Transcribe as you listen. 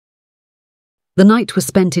The night was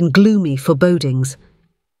spent in gloomy forebodings.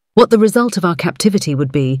 What the result of our captivity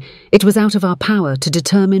would be, it was out of our power to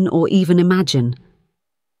determine or even imagine.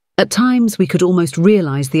 At times we could almost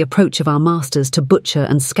realize the approach of our masters to butcher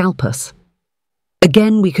and scalp us.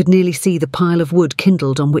 Again we could nearly see the pile of wood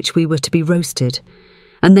kindled on which we were to be roasted,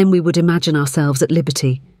 and then we would imagine ourselves at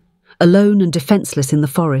liberty, alone and defenseless in the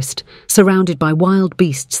forest, surrounded by wild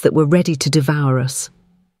beasts that were ready to devour us.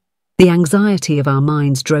 The anxiety of our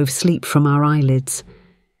minds drove sleep from our eyelids,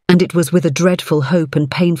 and it was with a dreadful hope and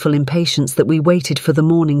painful impatience that we waited for the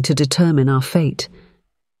morning to determine our fate.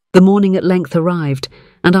 The morning at length arrived,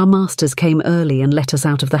 and our masters came early and let us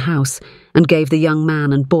out of the house, and gave the young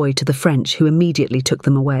man and boy to the French, who immediately took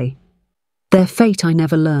them away. Their fate I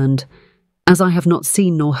never learned, as I have not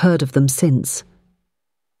seen nor heard of them since.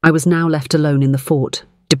 I was now left alone in the fort,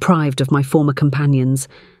 deprived of my former companions,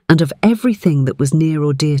 and of everything that was near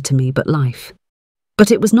or dear to me but life.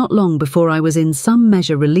 But it was not long before I was in some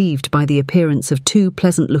measure relieved by the appearance of two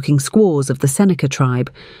pleasant-looking squaws of the Seneca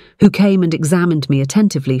tribe, who came and examined me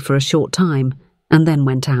attentively for a short time, and then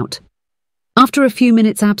went out. After a few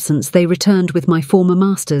minutes' absence they returned with my former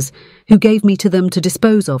masters, who gave me to them to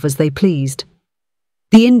dispose of as they pleased.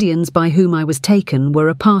 The Indians by whom I was taken were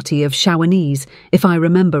a party of Shawanese, if I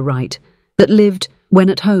remember right, that lived, when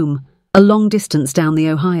at home, a long distance down the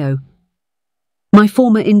Ohio. My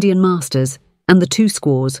former Indian masters and the two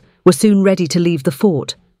squaws were soon ready to leave the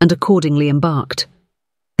fort, and accordingly embarked.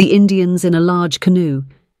 The Indians in a large canoe,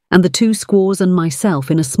 and the two squaws and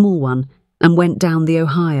myself in a small one, and went down the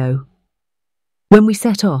Ohio. When we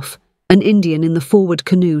set off, an Indian in the forward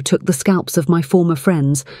canoe took the scalps of my former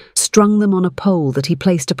friends, strung them on a pole that he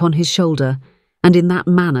placed upon his shoulder, and in that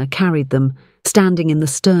manner carried them, standing in the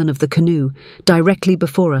stern of the canoe, directly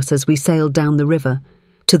before us as we sailed down the river,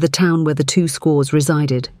 to the town where the two squaws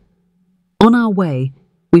resided. On our way,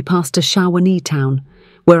 we passed a Shawnee town,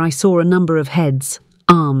 where I saw a number of heads,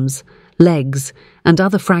 arms, legs, and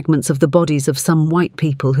other fragments of the bodies of some white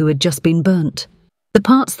people who had just been burnt. The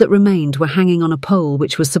parts that remained were hanging on a pole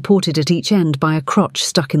which was supported at each end by a crotch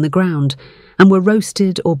stuck in the ground, and were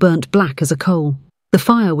roasted or burnt black as a coal. The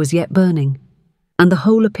fire was yet burning, and the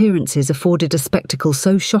whole appearances afforded a spectacle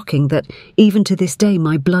so shocking that, even to this day,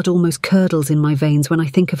 my blood almost curdles in my veins when I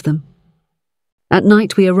think of them. At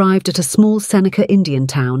night we arrived at a small Seneca Indian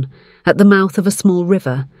town, at the mouth of a small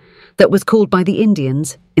river, that was called by the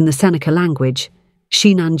Indians, in the Seneca language,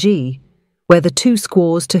 Shinanji, where the two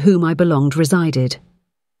squaws to whom I belonged resided.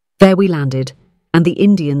 There we landed, and the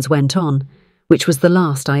Indians went on, which was the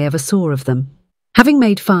last I ever saw of them. Having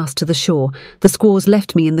made fast to the shore, the squaws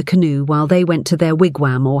left me in the canoe while they went to their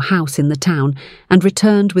wigwam or house in the town, and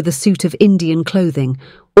returned with a suit of Indian clothing,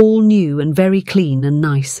 all new and very clean and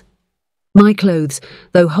nice. My clothes,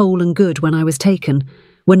 though whole and good when I was taken,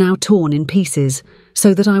 were now torn in pieces,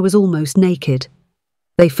 so that I was almost naked.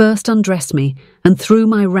 They first undressed me and threw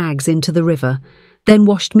my rags into the river, then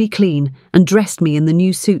washed me clean and dressed me in the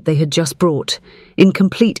new suit they had just brought, in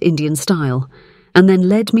complete Indian style, and then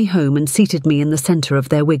led me home and seated me in the centre of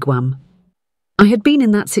their wigwam. I had been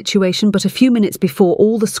in that situation but a few minutes before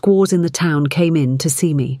all the squaws in the town came in to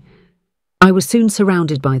see me. I was soon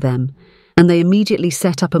surrounded by them, and they immediately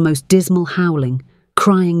set up a most dismal howling,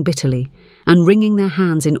 crying bitterly, and wringing their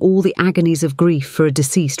hands in all the agonies of grief for a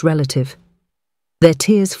deceased relative. Their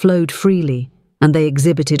tears flowed freely, and they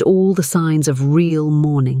exhibited all the signs of real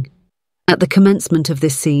mourning. At the commencement of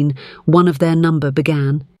this scene, one of their number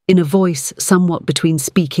began, in a voice somewhat between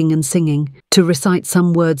speaking and singing, to recite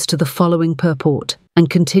some words to the following purport, and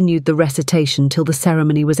continued the recitation till the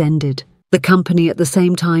ceremony was ended, the company at the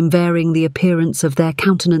same time varying the appearance of their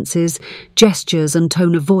countenances, gestures and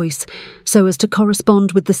tone of voice, so as to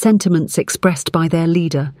correspond with the sentiments expressed by their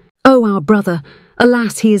leader. "Oh, our brother!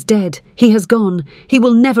 Alas, he is dead! He has gone! He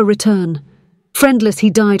will never return! Friendless he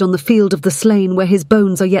died on the field of the slain, where his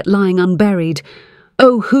bones are yet lying unburied.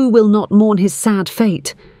 Oh, who will not mourn his sad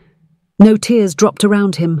fate? No tears dropped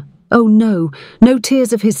around him. Oh no, no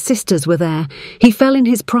tears of his sisters were there. He fell in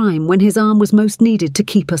his prime when his arm was most needed to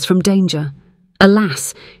keep us from danger.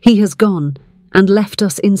 Alas, he has gone, and left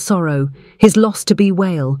us in sorrow, his loss to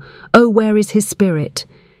bewail. Oh, where is his spirit?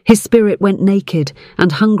 His spirit went naked,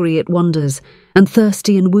 and hungry it wanders, and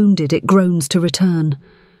thirsty and wounded it groans to return.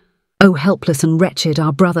 Oh, helpless and wretched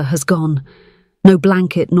our brother has gone. No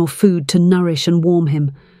blanket nor food to nourish and warm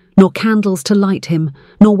him, nor candles to light him,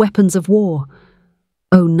 nor weapons of war.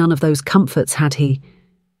 Oh, none of those comforts had he.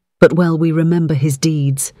 But well we remember his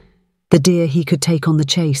deeds. The deer he could take on the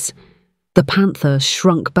chase. The panther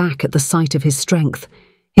shrunk back at the sight of his strength.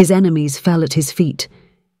 His enemies fell at his feet.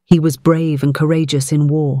 He was brave and courageous in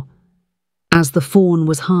war. As the fawn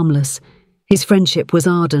was harmless, His friendship was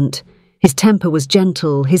ardent, his temper was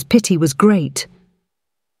gentle, his pity was great.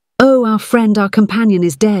 "Oh, our friend, our companion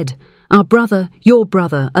is dead. Our brother, your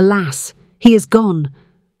brother, alas, he is gone.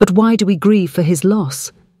 But why do we grieve for his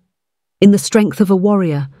loss? In the strength of a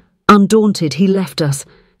warrior, undaunted, he left us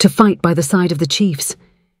to fight by the side of the chiefs.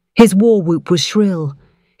 His war whoop was shrill.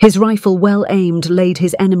 His rifle well aimed laid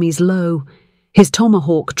his enemies low. His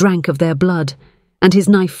tomahawk drank of their blood, and his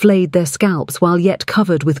knife flayed their scalps while yet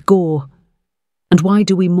covered with gore. And why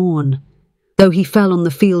do we mourn? Though he fell on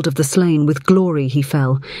the field of the slain, with glory he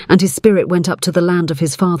fell, and his spirit went up to the land of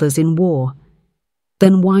his fathers in war.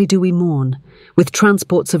 Then why do we mourn? With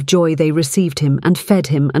transports of joy they received him, and fed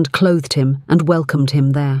him, and clothed him, and welcomed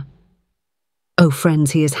him there. Oh,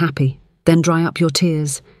 friends, he is happy. Then dry up your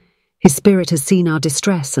tears. His spirit has seen our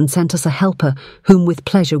distress, and sent us a helper, whom with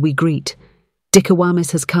pleasure we greet.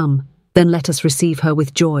 Dickawamis has come, then let us receive her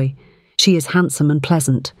with joy. She is handsome and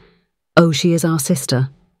pleasant. Oh, she is our sister,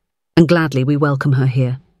 and gladly we welcome her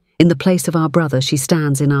here. In the place of our brother she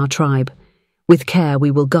stands in our tribe. With care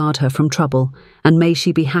we will guard her from trouble, and may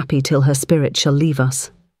she be happy till her spirit shall leave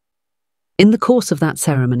us." In the course of that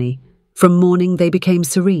ceremony, from mourning they became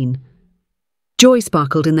serene. Joy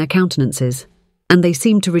sparkled in their countenances, and they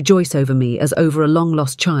seemed to rejoice over me as over a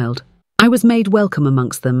long-lost child. I was made welcome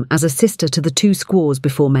amongst them as a sister to the 2 squaws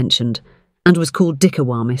before mentioned, and was called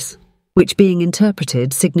Dickawamis, which being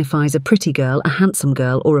interpreted signifies a pretty girl, a handsome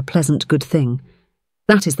girl, or a pleasant good thing.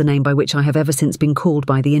 That is the name by which I have ever since been called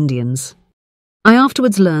by the Indians. I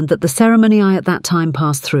afterwards learned that the ceremony I at that time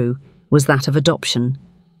passed through was that of adoption.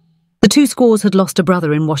 The 2 squaws had lost a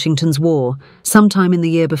brother in Washington's war, sometime in the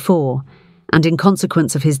year before, and in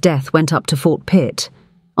consequence of his death went up to Fort Pitt,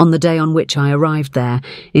 on the day on which I arrived there,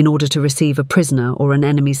 in order to receive a prisoner or an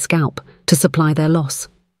enemy's scalp to supply their loss.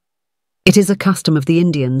 It is a custom of the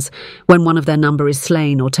Indians, when one of their number is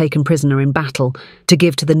slain or taken prisoner in battle, to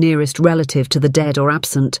give to the nearest relative to the dead or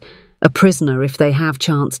absent a prisoner if they have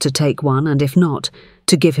chance to take one, and if not,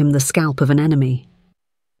 to give him the scalp of an enemy.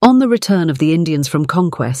 On the return of the Indians from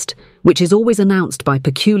conquest, which is always announced by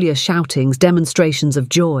peculiar shoutings, demonstrations of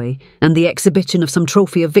joy, and the exhibition of some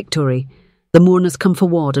trophy of victory, the mourners come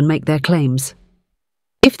forward and make their claims.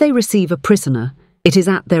 If they receive a prisoner, it is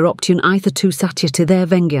at their optune either to satiate their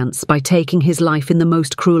vengeance by taking his life in the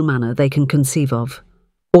most cruel manner they can conceive of,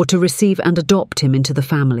 or to receive and adopt him into the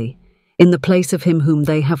family, in the place of him whom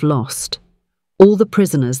they have lost. All the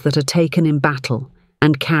prisoners that are taken in battle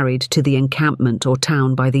and carried to the encampment or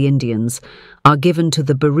town by the Indians are given to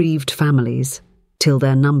the bereaved families till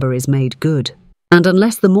their number is made good. And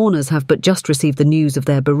unless the mourners have but just received the news of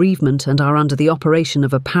their bereavement and are under the operation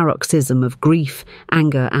of a paroxysm of grief,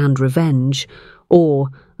 anger, and revenge, or,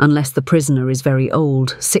 unless the prisoner is very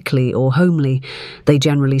old, sickly, or homely, they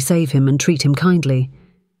generally save him and treat him kindly.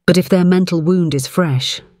 But if their mental wound is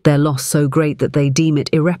fresh, their loss so great that they deem it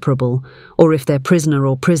irreparable, or if their prisoner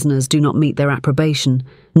or prisoners do not meet their approbation,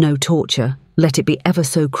 no torture, let it be ever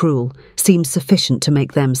so cruel, seems sufficient to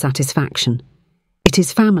make them satisfaction. It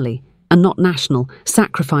is family, and not national,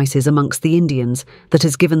 sacrifices amongst the Indians that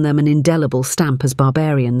has given them an indelible stamp as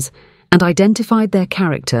barbarians, and identified their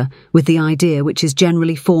character with the idea which is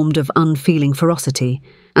generally formed of unfeeling ferocity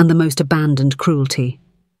and the most abandoned cruelty.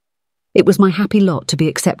 It was my happy lot to be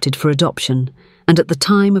accepted for adoption, and at the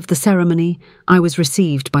time of the ceremony I was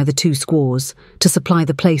received by the 2 squaws to supply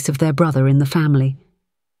the place of their brother in the family.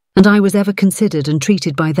 And I was ever considered and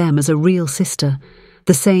treated by them as a real sister,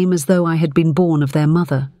 the same as though I had been born of their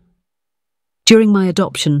mother. During my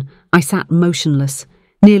adoption, I sat motionless,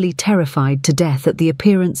 nearly terrified to death at the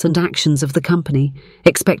appearance and actions of the company,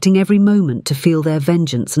 expecting every moment to feel their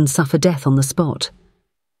vengeance and suffer death on the spot.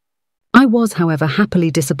 I was, however,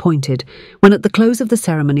 happily disappointed when at the close of the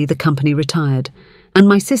ceremony the company retired, and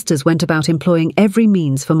my sisters went about employing every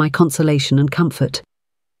means for my consolation and comfort.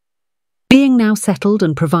 Being now settled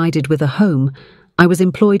and provided with a home, I was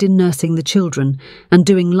employed in nursing the children and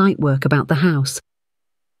doing light work about the house.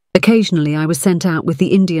 Occasionally I was sent out with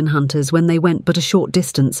the Indian hunters when they went but a short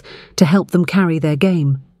distance to help them carry their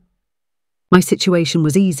game. My situation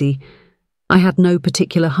was easy. I had no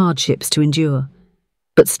particular hardships to endure.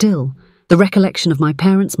 But still, the recollection of my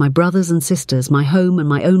parents, my brothers and sisters, my home and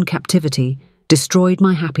my own captivity destroyed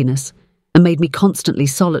my happiness and made me constantly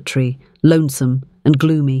solitary, lonesome and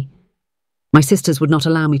gloomy. My sisters would not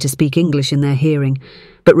allow me to speak English in their hearing,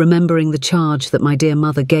 but remembering the charge that my dear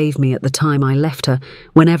mother gave me at the time I left her,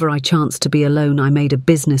 whenever I chanced to be alone I made a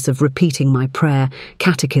business of repeating my prayer,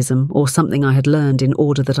 catechism, or something I had learned in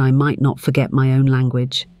order that I might not forget my own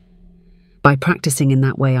language. By practicing in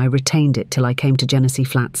that way, I retained it till I came to Genesee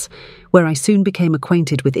Flats, where I soon became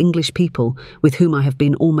acquainted with English people with whom I have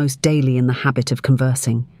been almost daily in the habit of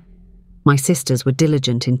conversing. My sisters were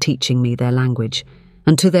diligent in teaching me their language,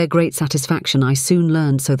 and to their great satisfaction I soon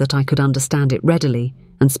learned so that I could understand it readily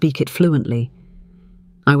and speak it fluently.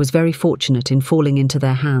 I was very fortunate in falling into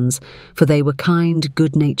their hands, for they were kind,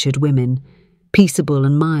 good-natured women, peaceable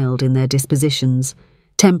and mild in their dispositions,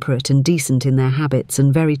 temperate and decent in their habits,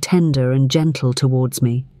 and very tender and gentle towards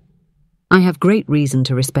me. I have great reason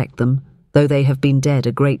to respect them, though they have been dead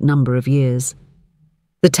a great number of years.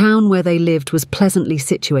 The town where they lived was pleasantly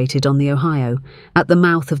situated on the Ohio, at the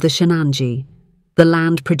mouth of the Shenanjee. The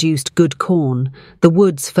land produced good corn, the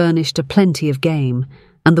woods furnished a plenty of game,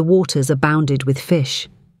 and the waters abounded with fish.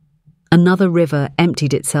 Another river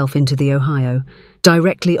emptied itself into the Ohio,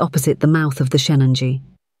 directly opposite the mouth of the Shenanjee.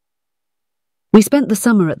 We spent the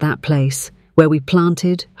summer at that place, where we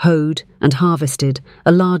planted, hoed, and harvested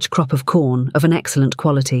a large crop of corn of an excellent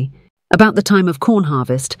quality. About the time of corn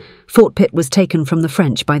harvest, Fort Pitt was taken from the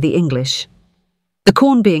French by the English. The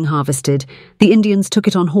corn being harvested, the Indians took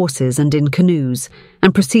it on horses and in canoes,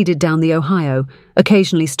 and proceeded down the Ohio,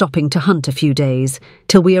 occasionally stopping to hunt a few days,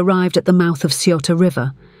 till we arrived at the mouth of Scioto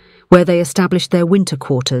River, where they established their winter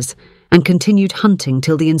quarters, and continued hunting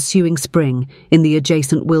till the ensuing spring in the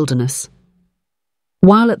adjacent wilderness.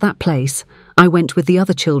 While at that place, I went with the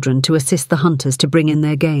other children to assist the hunters to bring in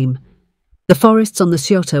their game. The forests on the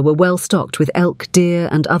Scioto were well stocked with elk, deer,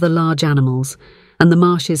 and other large animals, and the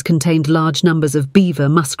marshes contained large numbers of beaver,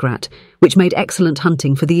 muskrat, which made excellent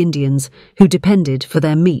hunting for the Indians, who depended, for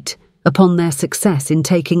their meat, upon their success in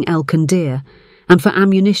taking elk and deer, and for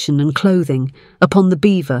ammunition and clothing, upon the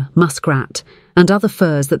beaver, muskrat, and other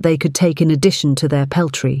furs that they could take in addition to their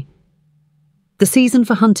peltry. The season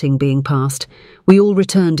for hunting being past, we all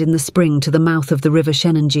returned in the spring to the mouth of the river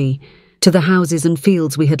Shenanjee, to the houses and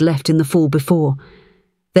fields we had left in the fall before.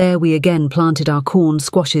 There we again planted our corn,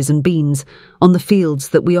 squashes, and beans on the fields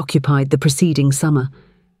that we occupied the preceding summer.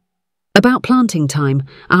 About planting time,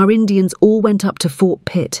 our Indians all went up to Fort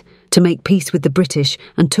Pitt to make peace with the British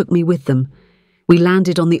and took me with them. We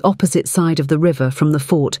landed on the opposite side of the river from the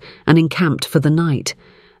fort and encamped for the night.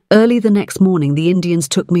 Early the next morning, the Indians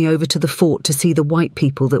took me over to the fort to see the white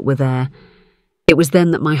people that were there. It was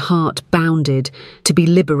then that my heart bounded to be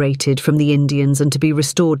liberated from the Indians and to be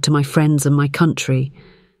restored to my friends and my country.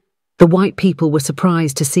 The white people were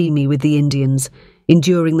surprised to see me with the Indians,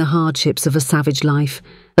 enduring the hardships of a savage life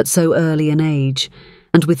at so early an age,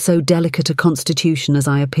 and with so delicate a constitution as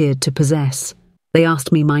I appeared to possess. They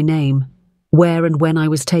asked me my name, where and when I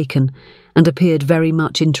was taken, and appeared very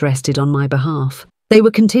much interested on my behalf. They were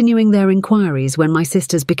continuing their inquiries when my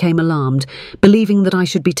sisters became alarmed, believing that I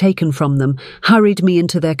should be taken from them, hurried me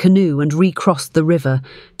into their canoe and recrossed the river,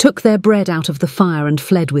 took their bread out of the fire and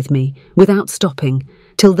fled with me, without stopping,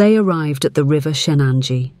 till they arrived at the river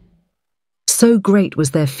Shenanjee. So great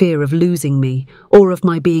was their fear of losing me, or of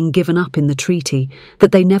my being given up in the treaty,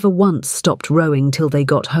 that they never once stopped rowing till they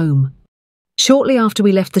got home. Shortly after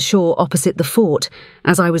we left the shore opposite the fort,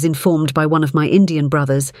 as I was informed by one of my Indian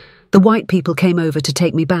brothers, the white people came over to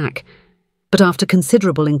take me back. But after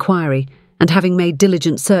considerable inquiry, and having made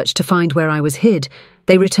diligent search to find where I was hid,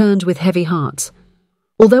 they returned with heavy hearts.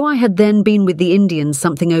 Although I had then been with the Indians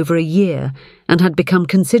something over a year, and had become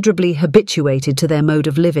considerably habituated to their mode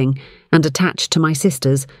of living, and attached to my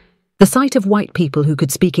sisters, the sight of white people who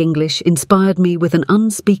could speak English inspired me with an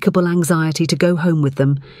unspeakable anxiety to go home with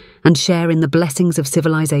them and share in the blessings of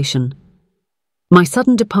civilization. My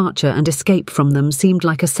sudden departure and escape from them seemed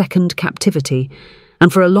like a second captivity,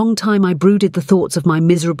 and for a long time I brooded the thoughts of my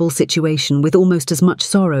miserable situation with almost as much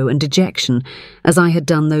sorrow and dejection as I had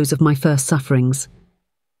done those of my first sufferings.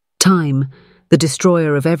 Time, the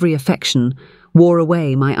destroyer of every affection, wore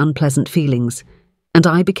away my unpleasant feelings, and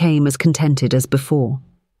I became as contented as before.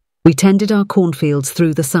 We tended our cornfields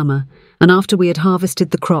through the summer, and after we had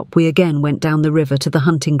harvested the crop we again went down the river to the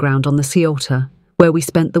hunting ground on the Scioto, where we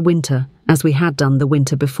spent the winter, as we had done the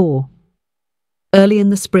winter before. Early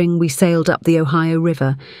in the spring we sailed up the Ohio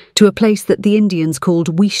River to a place that the Indians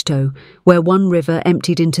called Wishto, where one river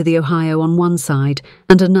emptied into the Ohio on one side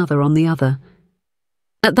and another on the other.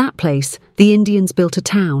 At that place the Indians built a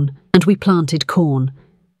town, and we planted corn.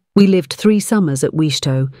 We lived 3 summers at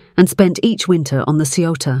Wishto and spent each winter on the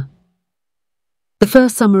Scioto. The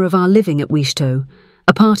first summer of our living at Wishto,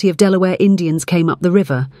 a party of Delaware Indians came up the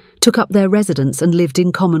river, took up their residence and lived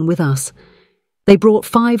in common with us. They brought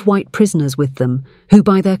 5 white prisoners with them, who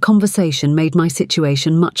by their conversation made my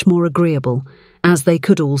situation much more agreeable, as they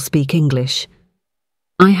could all speak English.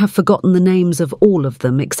 I have forgotten the names of all of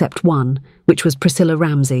them except one, which was Priscilla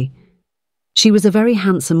Ramsey. She was a very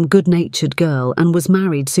handsome, good-natured girl and was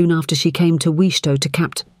married soon after she came to Wisto to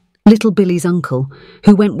Capt. Little Billy's uncle,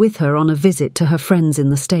 who went with her on a visit to her friends in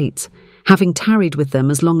the States. Having tarried with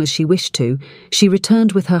them as long as she wished to, she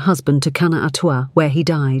returned with her husband to Kanaatua, where he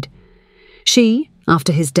died. She,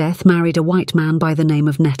 after his death, married a white man by the name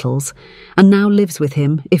of Nettles, and now lives with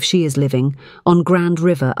him, if she is living, on Grand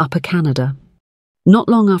River, Upper Canada. Not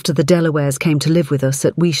long after the Delawares came to live with us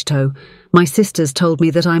at Wisto, my sisters told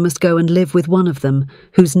me that I must go and live with one of them,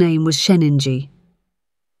 whose name was Sheninji.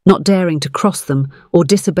 Not daring to cross them or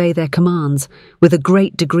disobey their commands, with a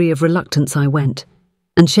great degree of reluctance I went,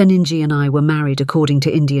 and Sheninji and I were married according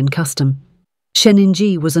to Indian custom.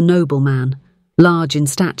 Sheninji was a noble man, large in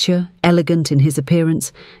stature, elegant in his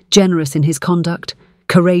appearance, generous in his conduct,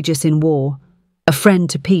 courageous in war, a friend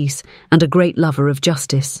to peace, and a great lover of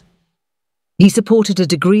justice. He supported a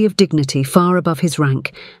degree of dignity far above his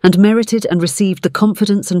rank, and merited and received the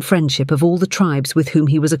confidence and friendship of all the tribes with whom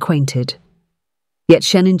he was acquainted. Yet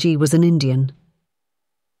Sheninji was an Indian.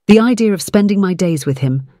 The idea of spending my days with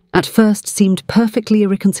him at first seemed perfectly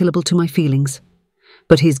irreconcilable to my feelings,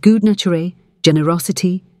 but his good nature,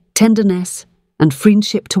 generosity, tenderness, and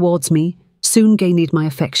friendship towards me soon gained my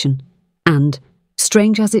affection, and,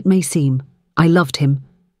 strange as it may seem, I loved him.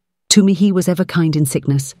 To me he was ever kind in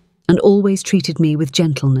sickness, and always treated me with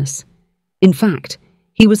gentleness. In fact,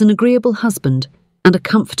 he was an agreeable husband and a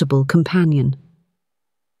comfortable companion.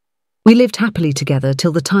 We lived happily together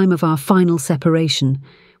till the time of our final separation,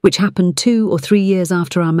 which happened 2 or 3 years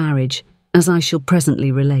after our marriage, as I shall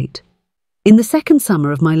presently relate. In the second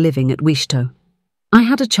summer of my living at Wisto, I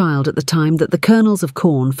had a child at the time that the kernels of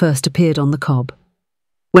corn first appeared on the cob.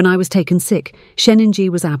 When I was taken sick, Sheninji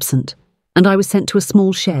was absent, and I was sent to a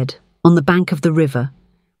small shed on the bank of the river,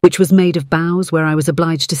 which was made of boughs, where I was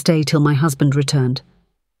obliged to stay till my husband returned.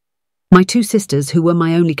 My 2 sisters, who were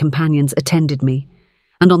my only companions, attended me,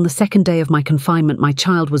 and on the second day of my confinement my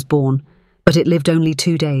child was born, but it lived only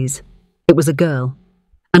 2 days. It was a girl,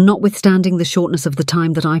 and notwithstanding the shortness of the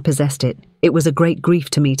time that I possessed it, it was a great grief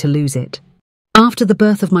to me to lose it. After the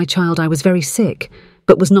birth of my child I was very sick,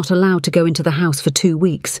 but was not allowed to go into the house for 2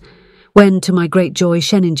 weeks, when, to my great joy,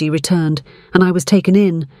 Sheninji returned, and I was taken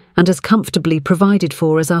in, and as comfortably provided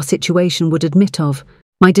for as our situation would admit of.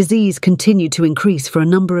 My disease continued to increase for a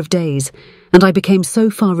number of days, and I became so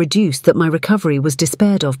far reduced that my recovery was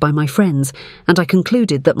despaired of by my friends, and I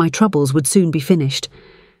concluded that my troubles would soon be finished.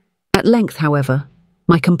 At length, however,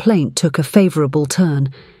 my complaint took a favourable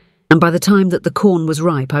turn, and by the time that the corn was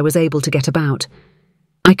ripe I was able to get about.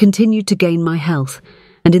 I continued to gain my health,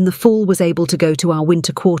 and in the fall was able to go to our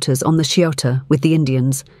winter quarters on the Chiota with the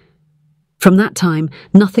Indians. From that time,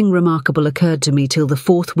 nothing remarkable occurred to me till the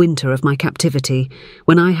 4th winter of my captivity,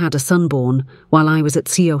 when I had a son born while I was at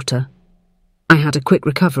Chiota. I had a quick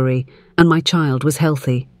recovery, and my child was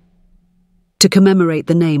healthy. To commemorate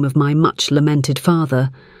the name of my much-lamented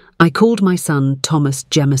father, I called my son Thomas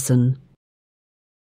Jemison.